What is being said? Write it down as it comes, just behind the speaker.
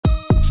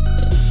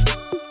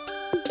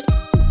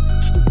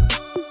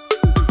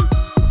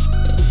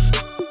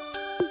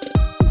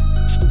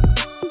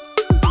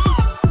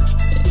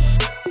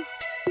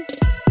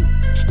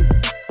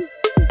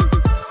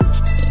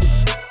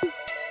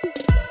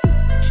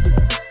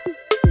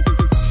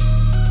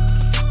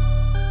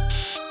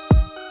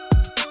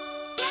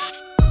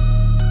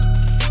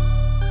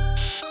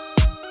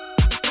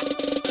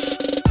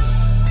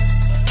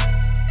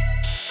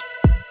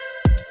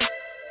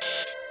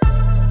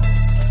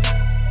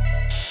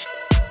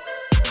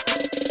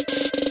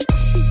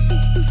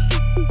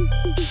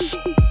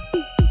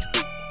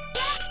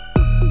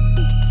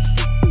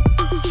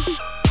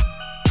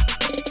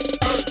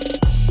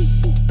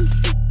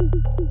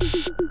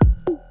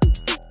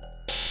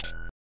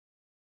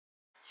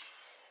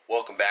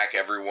Welcome back,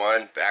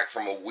 everyone. Back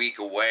from a week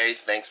away.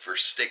 Thanks for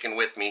sticking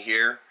with me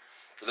here.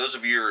 For those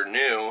of you who are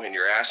new and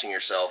you're asking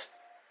yourself,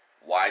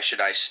 why should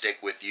I stick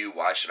with you?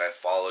 Why should I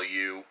follow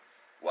you?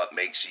 What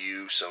makes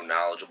you so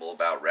knowledgeable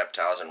about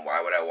reptiles, and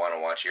why would I want to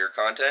watch your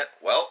content?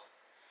 Well,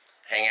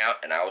 hang out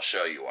and I will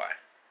show you why.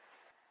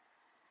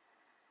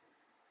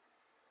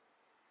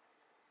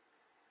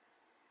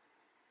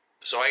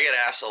 So I get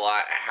asked a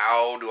lot,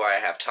 how do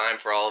I have time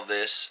for all of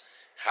this?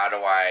 How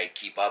do I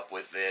keep up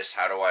with this?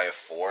 How do I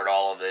afford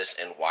all of this?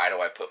 And why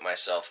do I put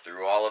myself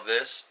through all of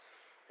this?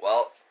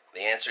 Well, the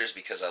answer is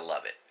because I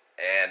love it.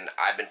 And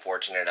I've been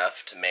fortunate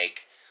enough to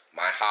make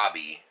my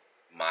hobby,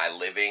 my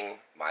living,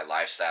 my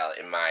lifestyle,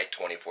 in my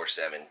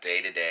 24/7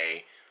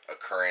 day-to-day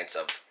occurrence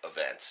of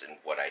events and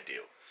what I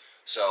do.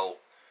 So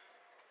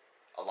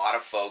a lot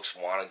of folks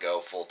want to go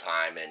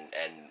full-time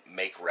and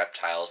make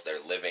reptiles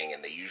their living,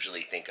 and they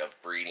usually think of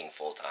breeding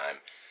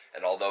full-time.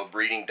 And although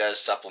breeding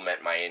does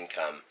supplement my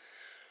income,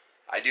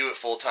 I do it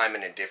full-time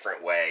in a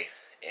different way,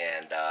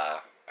 and I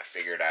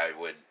figured I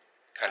would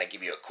kind of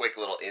give you a quick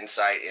little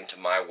insight into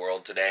my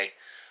world today.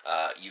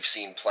 You've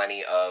seen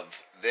plenty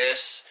of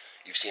this,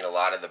 you've seen a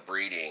lot of the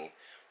breeding,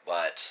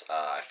 but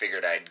I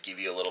figured I'd give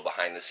you a little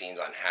behind the scenes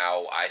on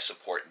how I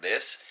support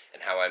this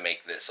and how I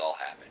make this all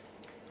happen.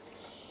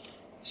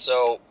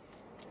 So,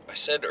 I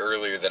said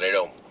earlier that I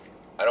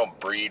don't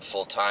breed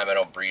full-time, I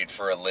don't breed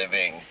for a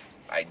living.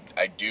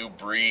 I do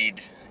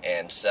breed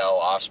and sell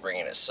offspring,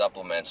 and it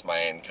supplements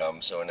my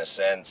income, so in a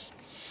sense,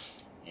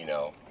 you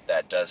know,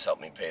 that does help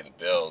me pay the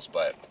bills.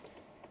 But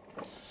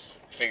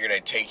I figured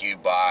I'd take you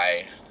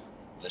by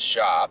the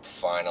shop.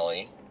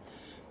 Finally,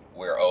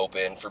 we're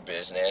open for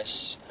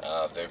business.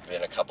 There have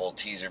been a couple of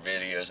teaser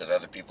videos that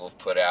other people have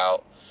put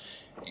out.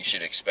 You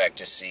should expect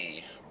to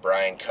see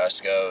Brian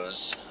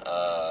Cusco's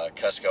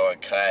Cusco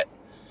Uncut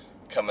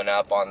coming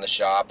up on the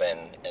shop,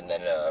 and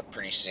then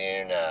pretty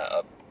soon,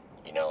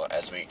 you know,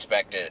 as we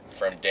expect it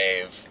from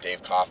Dave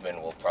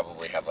Kaufman, will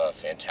probably have a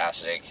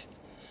fantastic,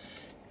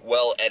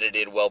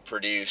 well-edited,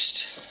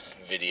 well-produced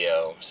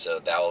video, so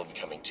that will be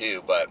coming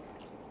too. But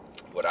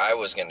what I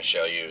was going to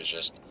show you is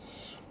just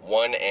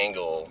one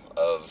angle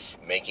of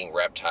making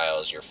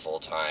reptiles your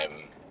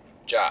full-time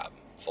job,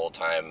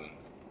 full-time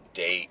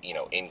day, you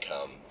know,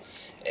 income.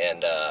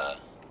 And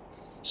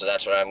so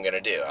that's what I'm going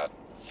to do. I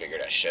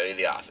figured I'd show you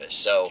the office.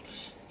 So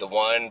the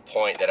one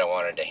point that I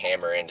wanted to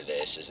hammer into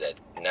this is that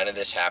none of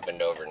this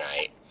happened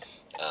overnight.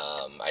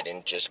 I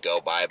didn't just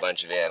go buy a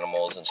bunch of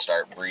animals and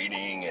start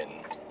breeding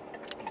and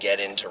get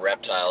into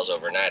reptiles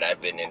overnight. I've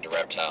been into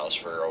reptiles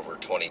for over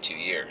 22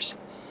 years.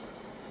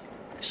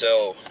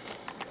 So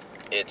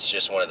it's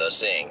just one of those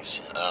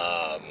things.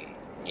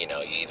 You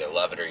know, you either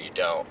love it or you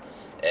don't.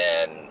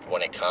 And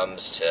when it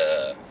comes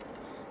to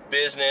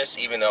business,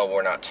 even though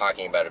we're not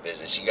talking about a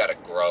business, you got to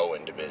grow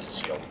into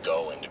business. You don't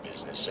go into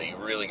business. So you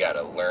really got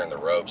to learn the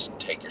ropes and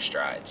take your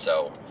stride.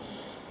 So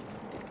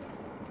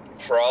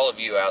for all of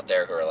you out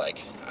there who are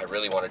like, I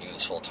really want to do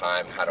this full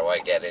time, how do I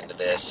get into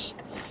this?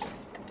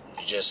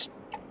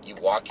 You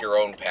walk your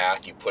own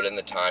path, you put in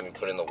the time, you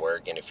put in the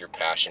work, and if you're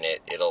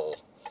passionate, it'll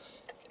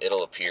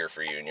appear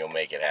for you and you'll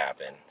make it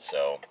happen.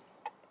 So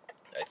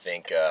I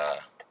think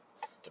the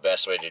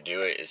best way to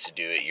do it is to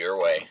do it your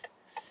way.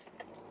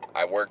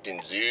 I worked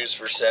in zoos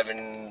for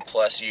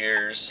 7+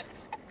 years,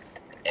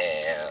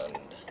 and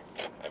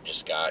I've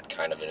just got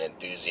kind of an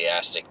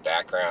enthusiastic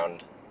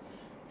background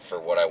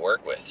for what I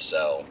work with,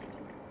 so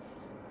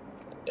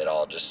it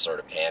all just sort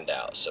of panned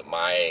out. So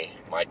my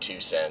 2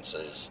 cents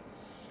is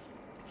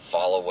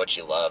follow what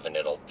you love and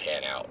it'll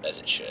pan out as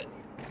it should.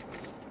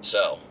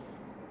 So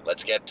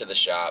let's get to the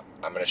shop.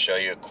 I'm going to show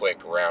you a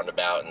quick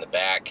roundabout in the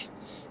back,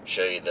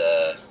 show you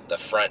the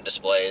front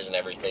displays and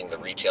everything, the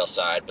retail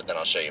side, but then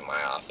I'll show you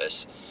my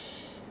office,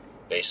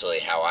 basically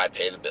how I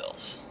pay the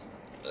bills.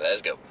 So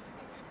let's go.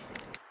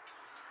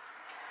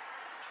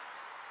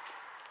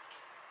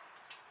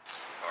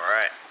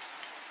 Alright,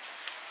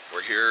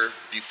 we're here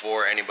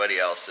before anybody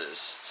else is,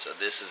 so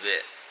this is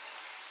it.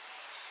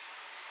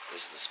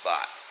 This is the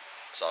spot,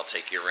 so I'll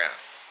take you around.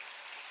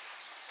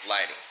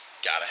 Lighting,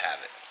 gotta have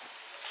it.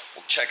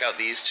 We'll check out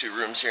these 2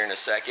 rooms here in a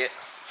second.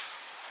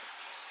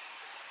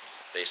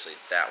 Basically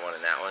that one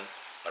and that one,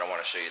 but I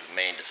want to show you the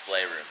main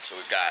display room. So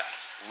we've got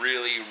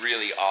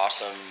really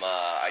awesome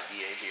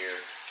idea here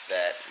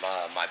that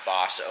my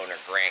boss owner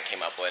Grant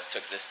came up with.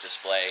 Took this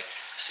display,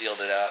 sealed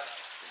it up.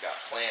 We've got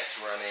plants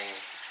running,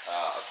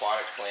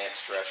 aquatic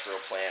plants, terrestrial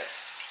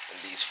plants,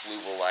 and these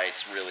Fluval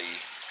lights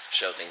really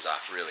show things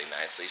off really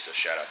nicely, so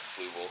shout out to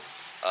Fluval.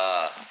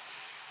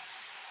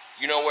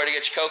 You know where to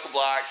get your cocoa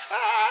blocks.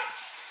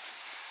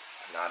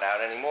 Not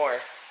out anymore.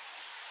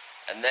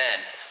 And then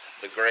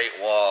the great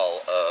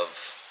wall of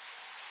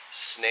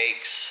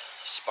snakes,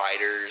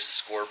 spiders,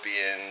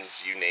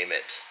 scorpions, you name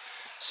it.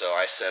 So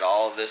I set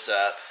all of this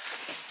up.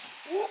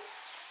 Whoop.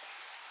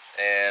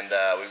 And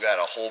we've got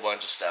a whole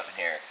bunch of stuff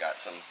in here. Got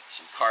some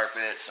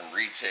carpet, some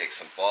retics,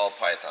 some ball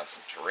pythons,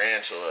 some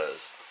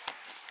tarantulas,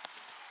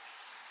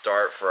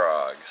 dart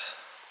frogs,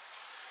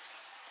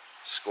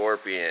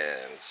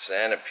 scorpions,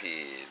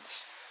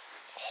 centipedes,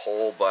 a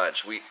whole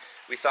bunch. We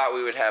thought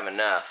we would have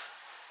enough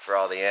for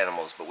all the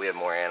animals, but we have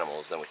more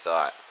animals than we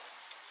thought.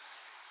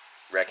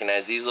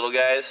 Recognize these little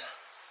guys?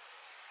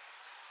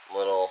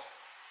 Little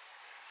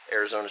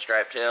Arizona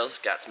striped tails.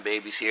 Got some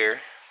babies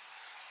here.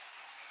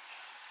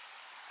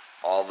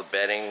 All the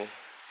bedding,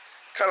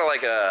 kind of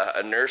like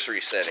a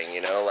nursery setting,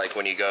 you know, like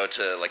when you go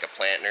to like a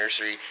plant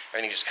nursery,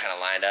 everything just kind of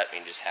lined up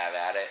and you just have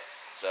at it.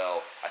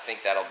 So I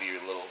think that'll be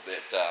a little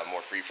bit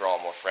more free-for-all,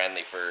 more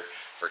friendly for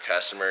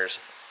customers.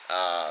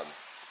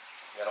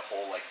 Got a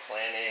whole like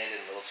planted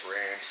and little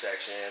terrarium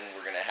section.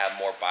 We're gonna have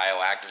more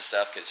bioactive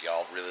stuff because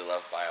y'all really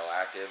love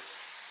bioactive.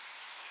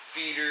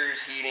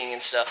 Feeders, heating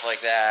and stuff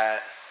like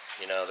that.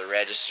 You know, the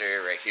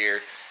register right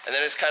here. And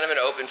then it's kind of an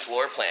open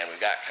floor plan. We've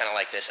got kind of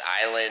like this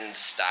island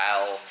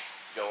style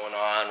going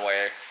on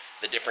where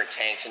the different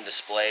tanks and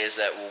displays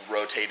that will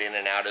rotate in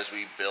and out as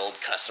we build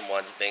custom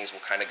ones and things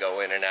will kind of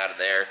go in and out of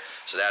there.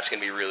 So that's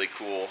gonna be really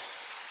cool.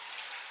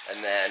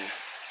 And then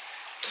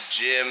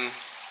Jim,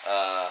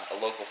 a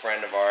local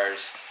friend of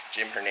ours,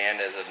 Jim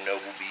Hernandez of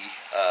Noble Bee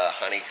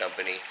Honey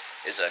Company,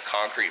 is a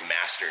concrete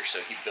master. So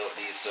he built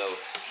these, so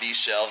these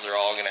shelves are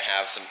all gonna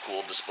have some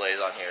cool displays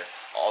on here.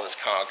 All this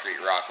concrete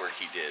rock work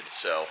he did.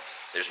 So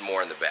there's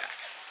more in the back.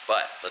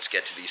 But let's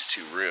get to these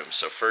two rooms.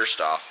 So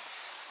first off,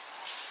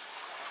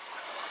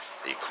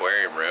 the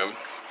aquarium room.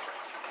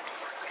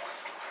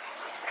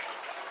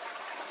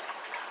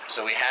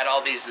 So we had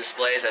all these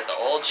displays at the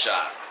old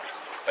shop,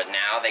 but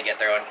now they get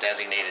their own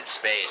designated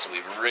space. So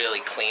we've really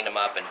cleaned them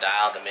up and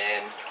dialed them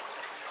in.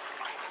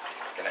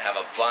 Gonna have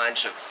a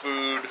bunch of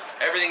food.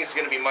 Everything's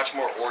gonna be much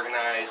more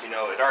organized. You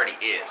know, it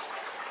already is.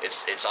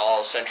 It's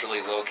all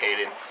centrally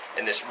located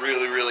in this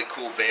really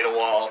cool beta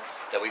wall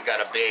that we've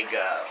got a big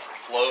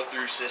flow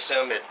through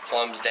system. It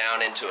plumbs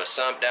down into a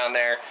sump down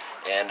there,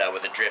 and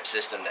with a drip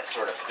system that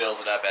sort of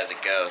fills it up as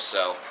it goes.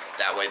 So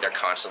that way they're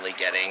constantly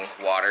getting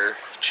water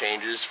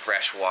changes,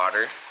 fresh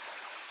water.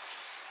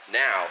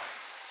 Now,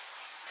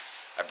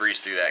 I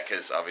breezed through that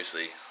because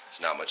obviously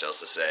there's not much else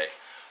to say,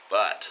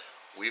 but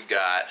we've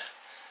got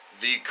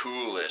the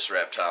coolest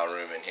reptile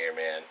room in here,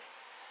 man.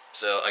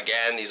 So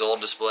again, these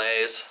old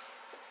displays,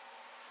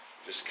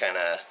 just kind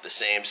of the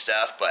same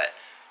stuff, but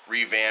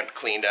revamped,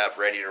 cleaned up,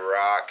 ready to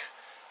rock.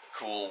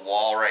 Cool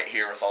wall right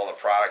here with all the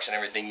products and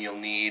everything you'll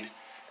need.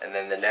 And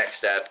then the next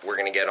step, we're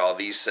gonna get all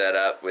these set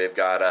up. We've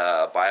got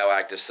a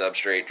bioactive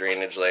substrate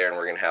drainage layer, and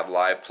we're gonna have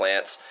live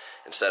plants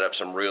and set up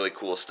some really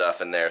cool stuff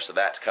in there. So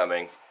that's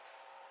coming.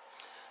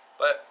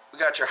 But we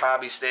got your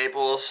hobby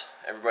staples.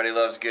 Everybody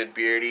loves good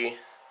beardy.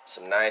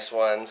 Some nice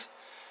ones.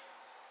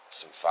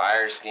 Some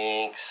fire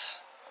skinks.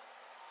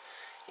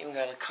 Even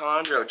got a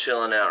chondro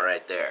chilling out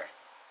right there.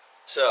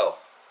 So,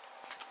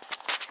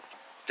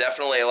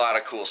 definitely a lot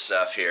of cool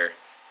stuff here.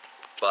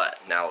 But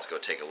now let's go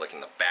take a look in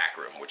the back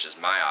room, which is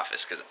my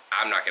office, because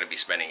I'm not going to be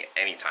spending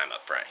any time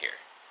up front here.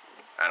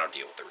 I don't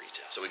deal with the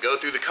retail. So we go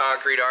through the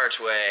concrete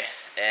archway,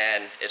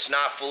 and it's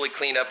not fully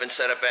cleaned up and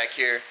set up back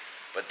here,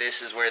 but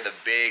this is where the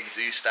big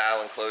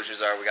zoo-style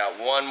enclosures are. We got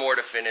one more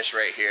to finish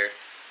right here,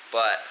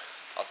 but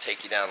I'll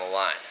take you down the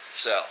line.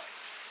 So,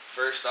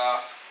 first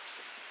off,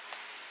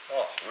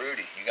 oh,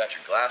 Rudy, you got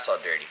your glass all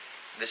dirty.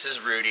 This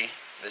is Rudy.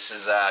 This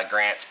is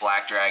Grant's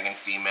black dragon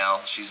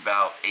female. She's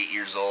about 8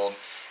 years old,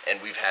 and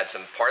we've had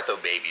some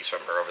Partho babies from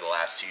her over the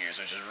last 2 years,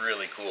 which is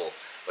really cool.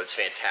 But it's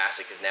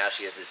fantastic because now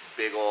she has this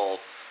big old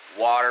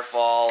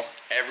waterfall.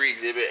 Every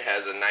exhibit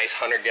has a nice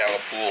 100-gallon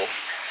pool.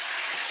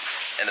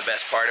 And the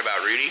best part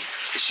about Rudy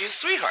is she's a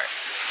sweetheart.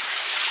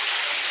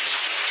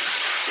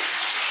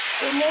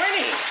 Good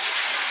morning.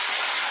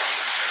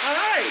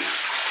 Hi.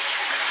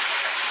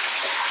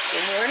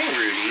 Good morning,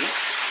 Rudy.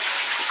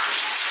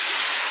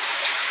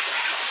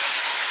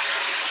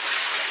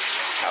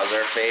 How's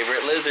our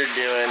favorite lizard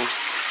doing?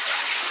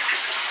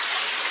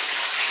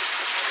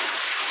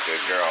 Good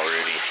girl,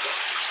 Rudy.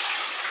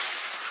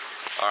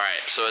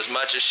 Alright, so as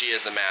much as she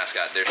is the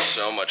mascot, there's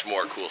so much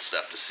more cool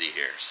stuff to see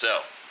here.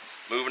 So,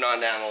 moving on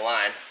down the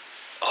line.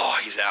 Oh,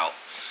 he's out.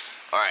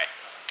 Alright,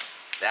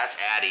 that's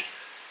Addie.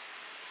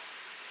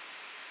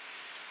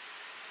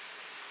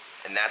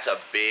 And that's a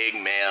big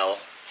male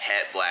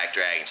het black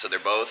dragon. So they're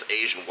both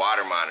Asian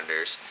water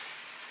monitors.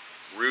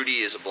 Rudy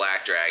is a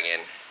black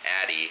dragon.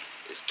 Addie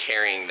is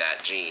carrying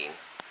that gene.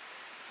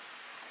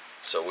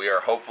 So we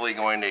are hopefully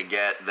going to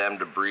get them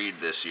to breed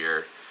this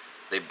year.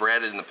 They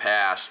bred in the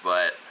past,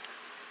 but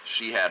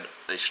she had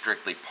a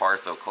strictly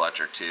Partho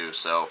clutcher too.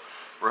 So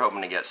we're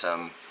hoping to get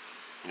some,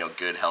 you know,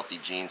 good healthy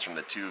genes from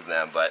the two of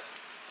them. But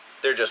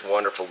they're just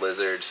wonderful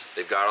lizards.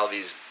 They've got all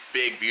these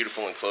big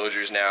beautiful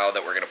enclosures now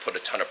that we're going to put a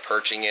ton of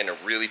perching in and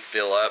really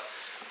fill up.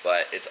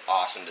 But it's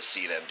awesome to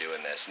see them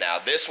doing this. Now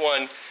this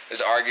one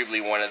is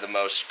arguably one of the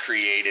most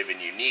creative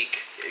and unique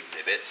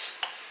exhibits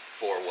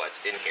for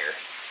what's in here.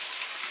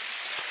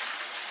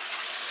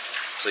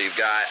 So you've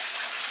got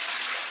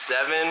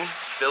 7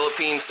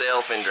 Philippine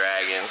sailfin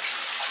dragons.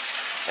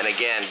 And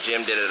again,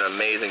 Jim did an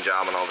amazing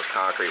job on all this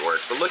concrete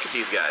work. But look at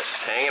these guys,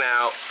 just hanging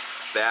out,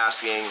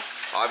 basking.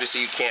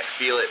 Obviously you can't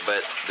feel it,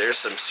 but there's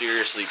some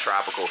seriously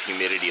tropical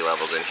humidity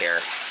levels in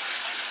here.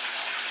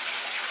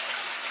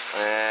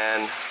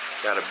 And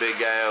got a big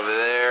guy over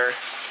there.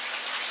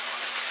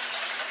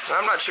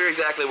 I'm not sure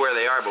exactly where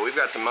they are, but we've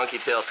got some monkey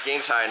tail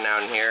skinks hiding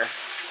out in here,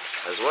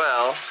 as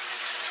well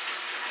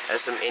as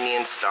some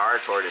Indian star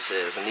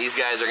tortoises. And these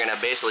guys are gonna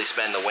basically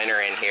spend the winter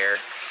in here,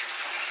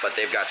 but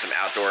they've got some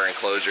outdoor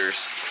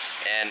enclosures,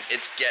 and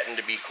it's getting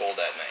to be cold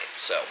at night,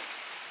 so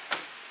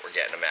we're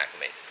getting them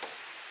acclimated.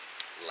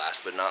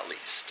 Last but not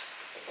least,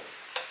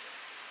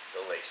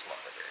 the lace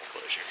monitor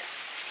enclosure.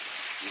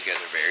 These guys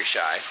are very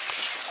shy.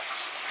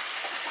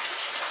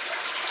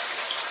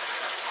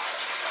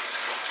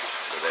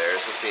 So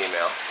there's the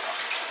female.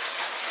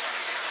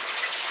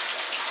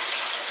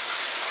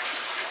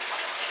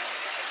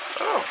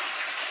 Oh,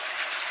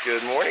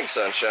 good morning,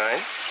 sunshine.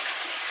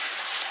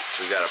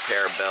 So we've got a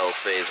pair of Bell's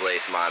phase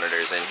lace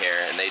monitors in here,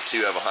 and they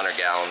too have a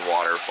 100-gallon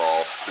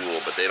waterfall pool,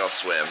 but they don't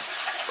swim.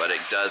 But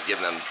it does give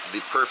them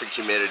the perfect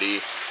humidity.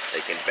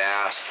 They can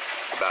bask.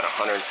 It's about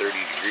 130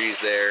 degrees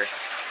there.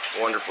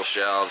 Wonderful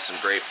shelves, some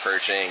great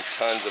perching,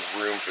 tons of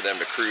room for them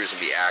to cruise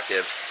and be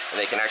active. And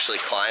they can actually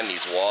climb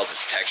these walls.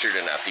 It's textured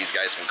enough. These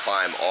guys can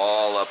climb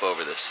all up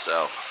over this,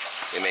 so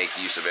they make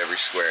use of every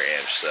square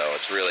inch. So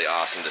it's really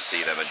awesome to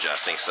see them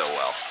adjusting so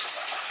well.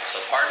 So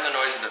pardon the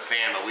noise of the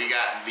fan, but we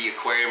got the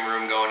aquarium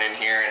room going in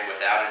here, and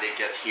without it, it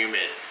gets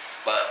humid.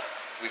 But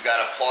we've got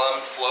a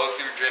plumbed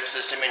flow-through drip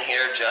system in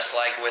here, just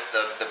like with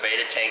the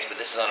beta tanks, but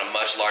this is on a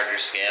much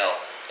larger scale.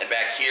 And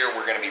back here,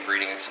 we're gonna be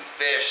breeding in some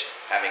fish,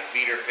 having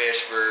feeder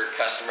fish for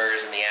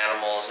customers and the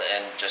animals,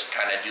 and just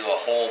kind of do a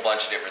whole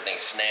bunch of different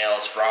things.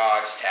 Snails,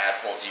 frogs,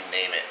 tadpoles, you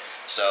name it.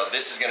 So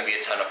this is gonna be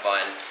a ton of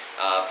fun.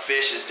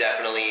 Fish is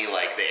definitely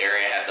like the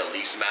area I have the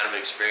least amount of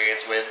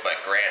experience with, but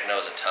Grant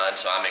knows a ton,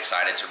 so I'm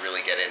excited to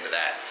really get into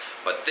that.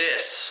 But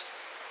this,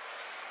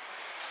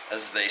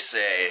 as they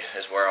say,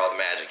 is where all the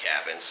magic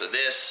happens. So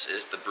this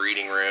is the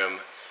breeding room.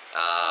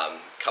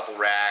 Couple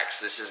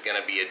racks. This is going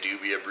to be a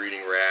dubia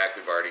breeding rack.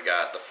 We've already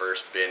got the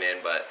first bin in,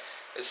 but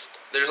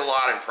there's a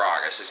lot in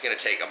progress. It's going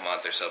to take a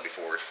month or so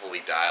before we're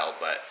fully dialed,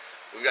 but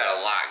we've got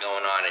a lot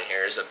going on in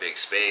here. It's a big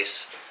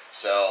space.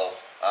 So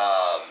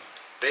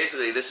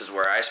basically this is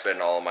where I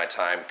spend all of my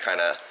time,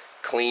 kind of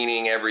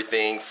cleaning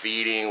everything,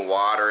 feeding,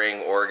 watering,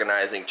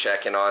 organizing,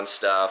 checking on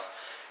stuff.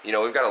 You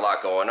know, we've got a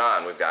lot going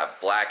on. We've got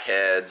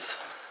blackheads,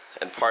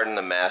 and pardon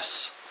the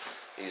mess,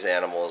 these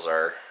animals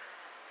are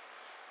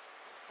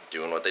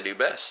doing what they do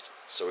best.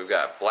 So we've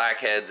got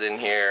blackheads in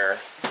here.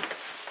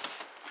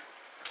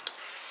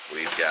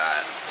 We've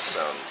got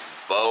some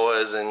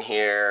boas in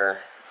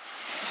here.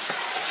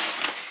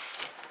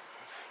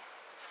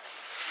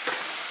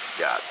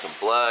 Got some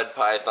blood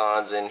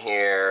pythons in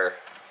here.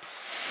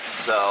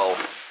 So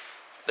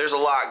there's a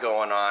lot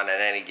going on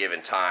at any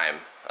given time.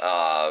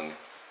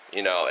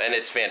 You know, and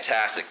it's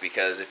fantastic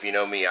because if you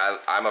know me,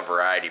 I'm a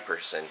variety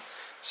person.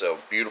 So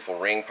beautiful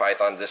ring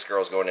python. This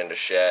girl's going into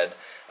shed,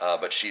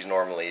 but she's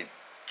normally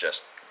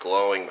just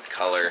glowing with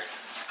color.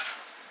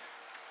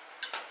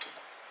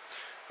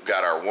 We've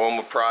got our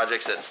Woma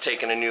projects that's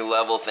taken a new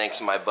level thanks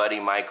to my buddy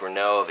Mike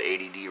Renault of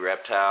ADD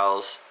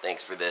Reptiles.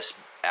 Thanks for this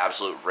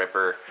absolute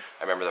ripper.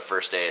 I remember the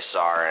first day I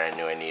saw her and I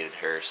knew I needed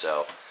her,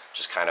 so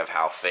just kind of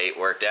how fate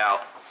worked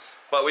out.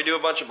 But we do a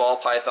bunch of ball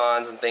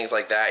pythons and things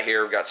like that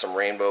here. We've got some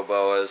rainbow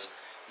boas.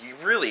 You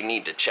really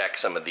need to check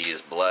some of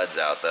these bloods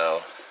out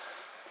though.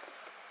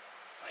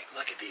 Like,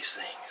 look at these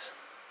things.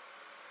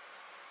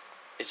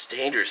 It's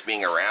dangerous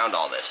being around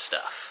all this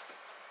stuff.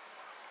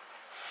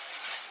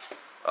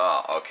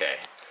 Oh, okay.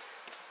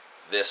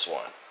 This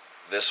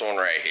one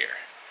right here.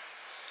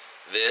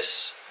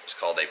 This is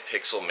called a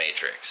pixel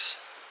matrix.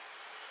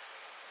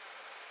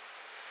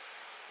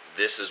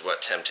 This is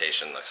what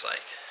temptation looks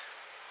like.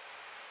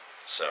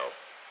 So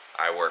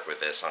I work with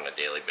this on a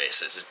daily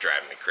basis. It's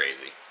driving me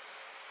crazy.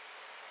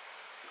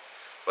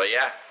 But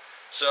yeah,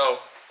 so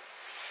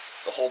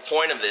the whole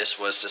point of this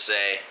was to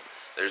say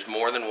there's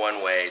more than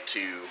one way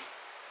to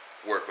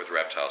work with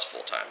reptiles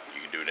full time.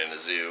 You can do it in a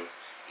zoo,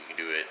 you can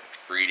do it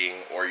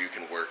breeding, or you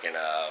can work in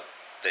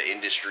the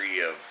industry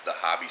of the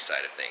hobby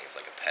side of things,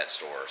 like a pet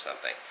store or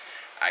something.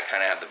 I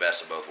kind of have the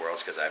best of both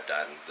worlds because I've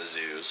done the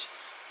zoos,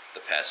 the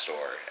pet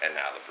store, and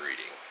now the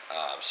breeding.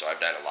 So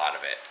I've done a lot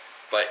of it.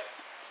 But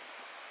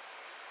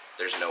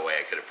there's no way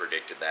I could have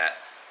predicted that.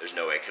 There's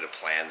no way I could have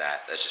planned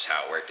that. That's just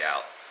how it worked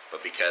out.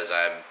 But because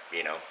I'm,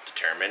 you know,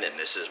 determined and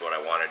this is what I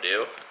want to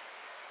do,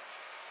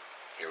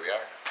 here we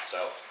are. So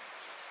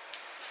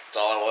that's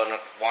all I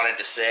wanted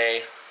to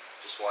say.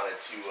 Just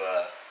wanted to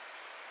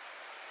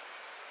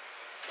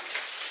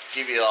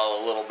give you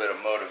all a little bit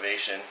of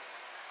motivation.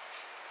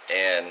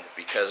 And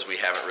because we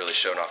haven't really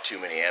shown off too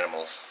many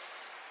animals,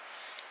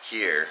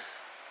 here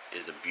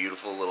is a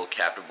beautiful little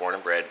captive born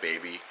and bred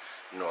baby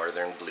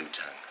northern blue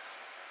tongue.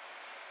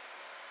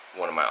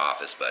 One of my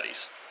office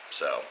buddies.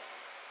 So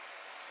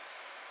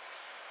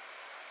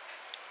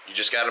you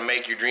just got to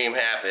make your dream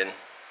happen.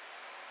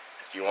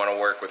 If you want to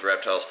work with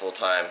reptiles full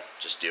time,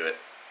 just do it.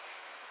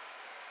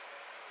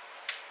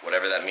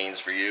 Whatever that means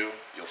for you,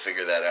 you'll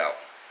figure that out.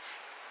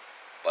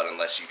 But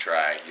unless you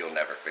try, you'll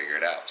never figure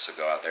it out. So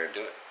go out there and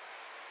do it.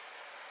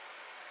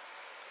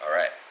 All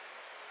right.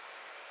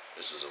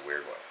 This was a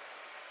weird one.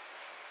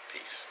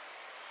 Peace.